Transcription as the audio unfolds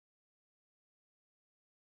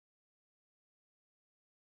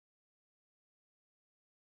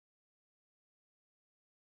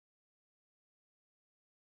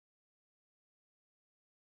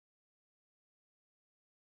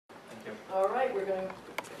All right, we're going to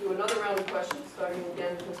do another round of questions, starting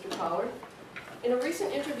again with Mr. Pollard. In a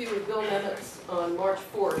recent interview with Bill Nemitz on March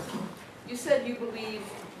 4th, you said you believe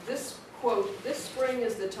this, quote, "this spring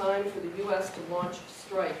is the time for the U.S. to launch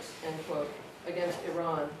strikes," end quote, against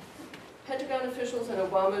Iran. Pentagon officials and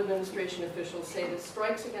Obama administration officials say that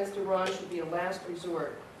strikes against Iran should be a last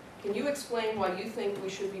resort. Can you explain why you think we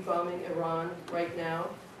should be bombing Iran right now?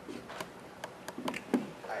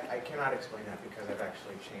 I cannot explain that because I've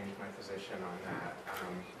actually changed my position on that.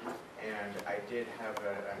 And I did have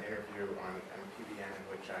an interview on PBN in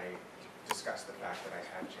which I discussed the fact that I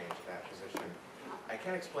had changed that position. I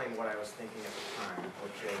can't explain what I was thinking at the time,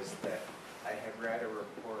 which is that I had read a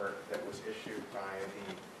report that was issued by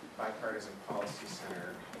the Bipartisan Policy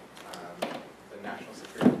Center, the National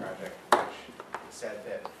Security Project, which said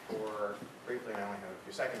that for, briefly, and I only have a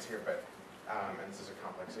few seconds here, but, and this is a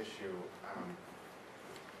complex issue,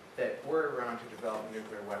 that were Iran to develop a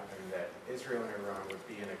nuclear weapon, that Israel and Iran would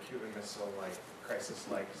be in a Cuban Missile-like,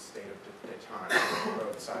 crisis-like state of detente.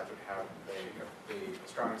 Both sides would have the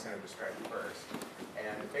strong incentive to strike first.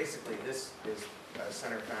 And basically, this is a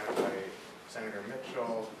center founded by Senator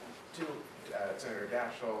Mitchell, Senator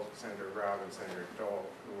Daschle, Senator Raab, and Senator Dole,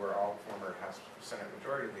 who were all former House Senate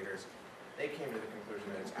Majority Leaders. They came to the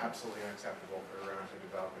conclusion that it's absolutely unacceptable for Iran to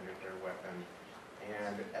develop a nuclear weapon.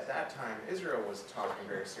 And at that time, Israel was talking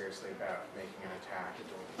very seriously about making an attack.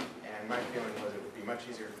 And my feeling was it would be much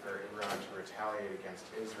easier for Iran to retaliate against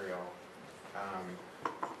Israel.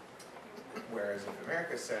 Whereas if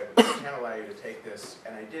America said, we can't allow you to take this,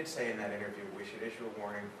 and I did say in that interview, we should issue a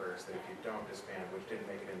warning first that if you don't disband, which didn't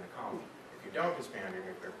make it in the column, if you don't disband your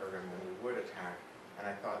nuclear program, then we would attack. And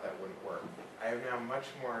I thought that wouldn't work. I am now much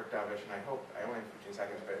more dovish, and I hope, I only have 15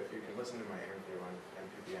 seconds, but if you can listen to my interview on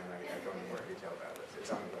NPBN, I go into more detail about this. It's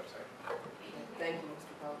on the website. Thank you,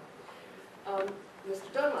 Mr. Powell. Mr.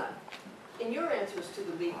 Dunlap, in your answers to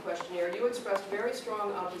the lead questionnaire, you expressed very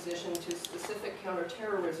strong opposition to specific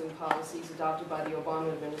counterterrorism policies adopted by the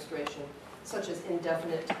Obama administration, such as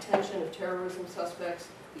indefinite detention of terrorism suspects,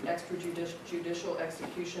 the extrajudicial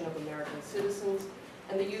execution of American citizens,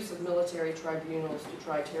 and the use of military tribunals to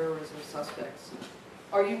try terrorism suspects.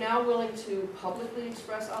 Are you now willing to publicly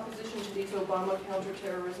express opposition to these Obama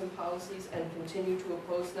counterterrorism policies and continue to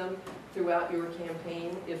oppose them throughout your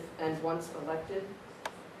campaign if and once elected?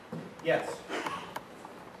 Yes.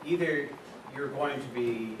 Either you're going to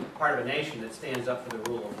be part of a nation that stands up for the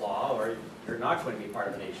rule of law, or you're not going to be part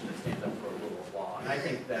of a nation that stands up for a rule of law. And I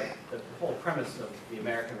think that the whole premise of the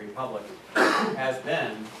American Republic has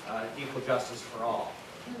been equal justice for all.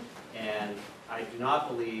 And I do not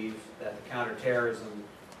believe that the counterterrorism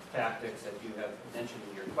tactics that you have mentioned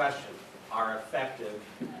in your question are effective.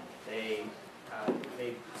 They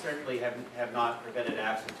certainly have not prevented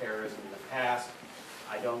acts of terrorism in the past.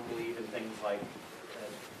 I don't believe in things like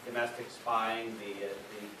domestic spying, the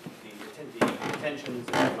detentions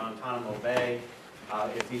in Guantanamo Bay.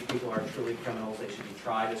 If these people are truly criminals, they should be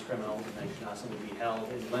tried as criminals, and they should not simply be held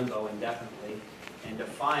in limbo indefinitely in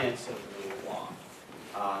defiance of the rule of law.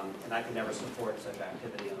 And I can never support such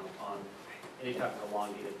activity on any type of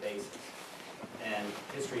elongated basis. And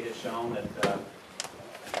history has shown that,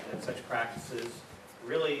 that such practices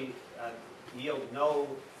really yield no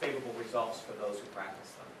favorable results for those who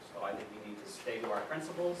practice them. So I think we need to stay to our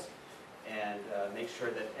principles and make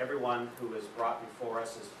sure that everyone who is brought before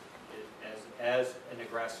us as an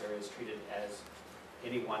aggressor is treated as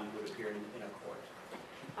anyone who would appear in a court.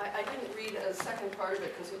 I didn't read a second part of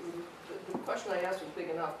it because the question I asked was big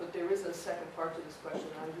enough, but there is a second part to this question.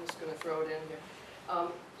 I'm just going to throw it in here.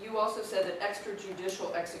 You also said that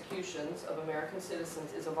extrajudicial executions of American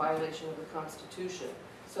citizens is a violation of the Constitution.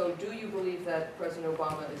 So do you believe that President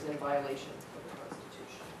Obama is in violation of the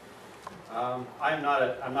Constitution? I'm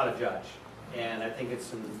not a judge, and I think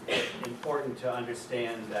it's important to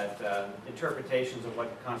understand that interpretations of what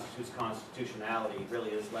constitutes constitutionality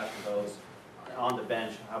really is left to those on the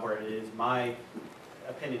bench. However, it is my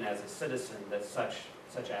opinion as a citizen that such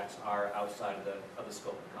acts are outside of the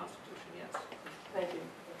scope of the Constitution. Yes. Thank you.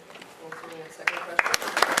 Answering that second question.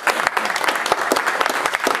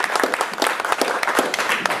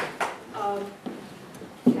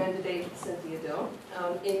 Candidate Cynthia Dill,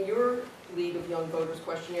 in your League of Young Voters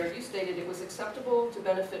questionnaire, you stated it was acceptable to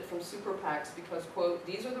benefit from super PACs because, quote,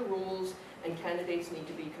 these are the rules and candidates need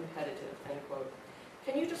to be competitive, end quote.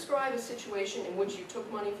 Can you describe a situation in which you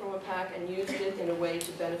took money from a PAC and used it in a way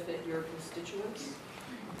to benefit your constituents?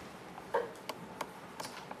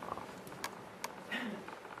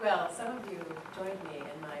 Well, some of you joined me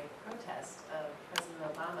in my protest of President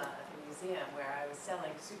Obama at the museum where I was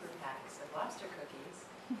selling super PACs of lobster cookies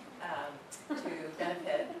to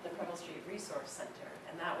benefit the Preble Street resource center.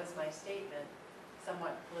 And that was my statement,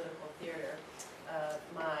 somewhat political theater, of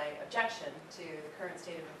my objection to the current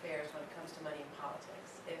state of affairs when it comes to money in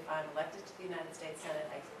politics. If I'm elected to the United States Senate,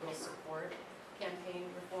 I will support campaign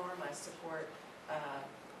reform. I support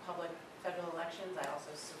public federal elections. I also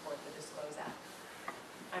support the Disclose Act.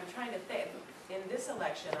 I'm trying to think. In this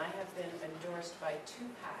election, I have been endorsed by 2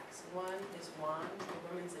 PACs. One is WAN, the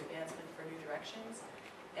Women's Advancement for New Directions,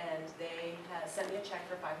 and they sent me a check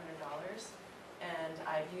for $500, and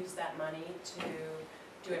I've used that money to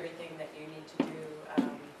do everything that you need to do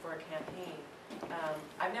for a campaign.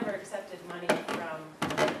 I've never accepted money from,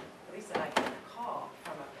 at least that I can recall,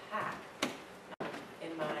 from a PAC.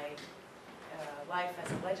 In my life as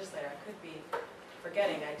a legislator, I could be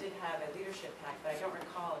forgetting, I did have a leadership PAC, but I don't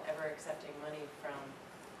recall ever accepting money from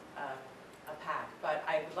a PAC. But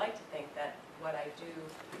I would like to think that what I do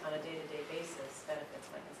on a day-to-day basis benefits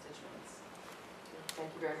my constituents.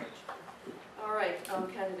 Thank you very much. All right,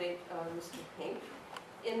 candidate Mr. Pink.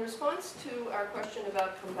 In response to our question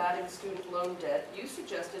about combating student loan debt, you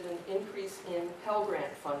suggested an increase in Pell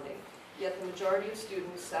Grant funding, yet the majority of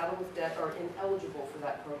students saddled with debt are ineligible for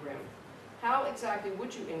that program. How exactly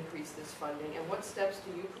would you increase this funding, and what steps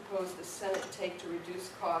do you propose the Senate take to reduce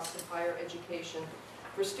costs of higher education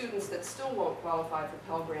for students that still won't qualify for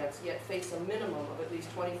Pell Grants, yet face a minimum of at least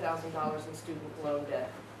 $20,000 in student loan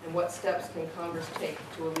debt? And what steps can Congress take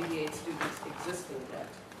to alleviate students' existing debt?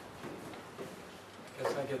 I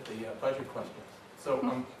guess I get the budget question. So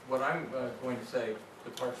what I'm going to say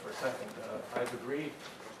departs for a second. I've agreed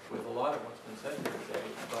with a lot of what's been said here today,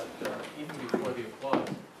 but even before the applause,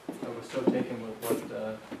 I was so taken with what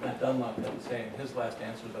Matt Dunlop had to say in his last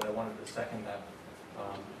answer that I wanted to second that.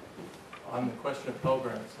 On the question of Pell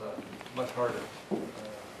Grants, much harder.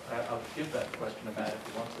 I'll give that question to Matt if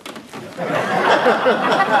he wants it.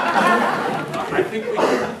 I think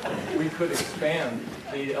we could expand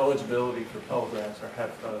the eligibility for Pell Grants or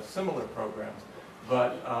have similar programs,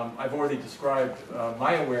 but I've already described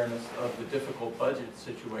my awareness of the difficult budget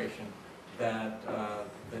situation that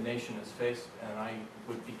the nation has faced, and I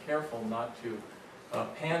would be careful not to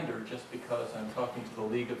pander just because I'm talking to the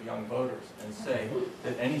League of Young Voters and say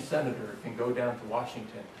that any senator can go down to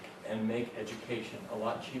Washington and make education a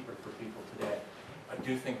lot cheaper for people today. I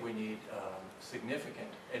do think we need significant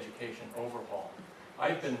education overhaul.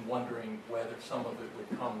 I've been wondering whether some of it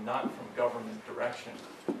would come not from government direction,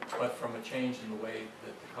 but from a change in the way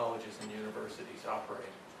that the colleges and universities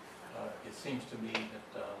operate. It seems to me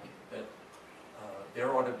that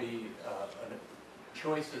there ought to be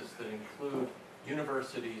choices that include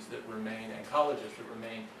universities that remain and colleges that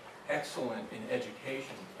remain excellent in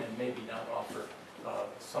education and maybe not offer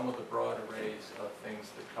some of the broad arrays of things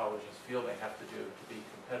that colleges feel they have to do to be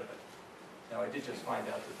competitive. Now, I did just find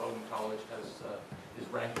out that Bowdoin College is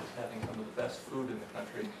ranked as having some of the best food in the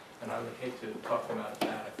country, and I would hate to talk them out of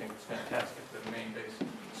that. I think it's fantastic that a Maine-based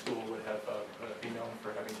school would have be known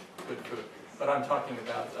for having good food. But I'm talking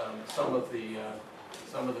about some of the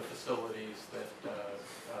facilities that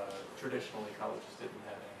traditionally colleges didn't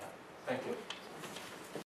have anyhow. Thank you.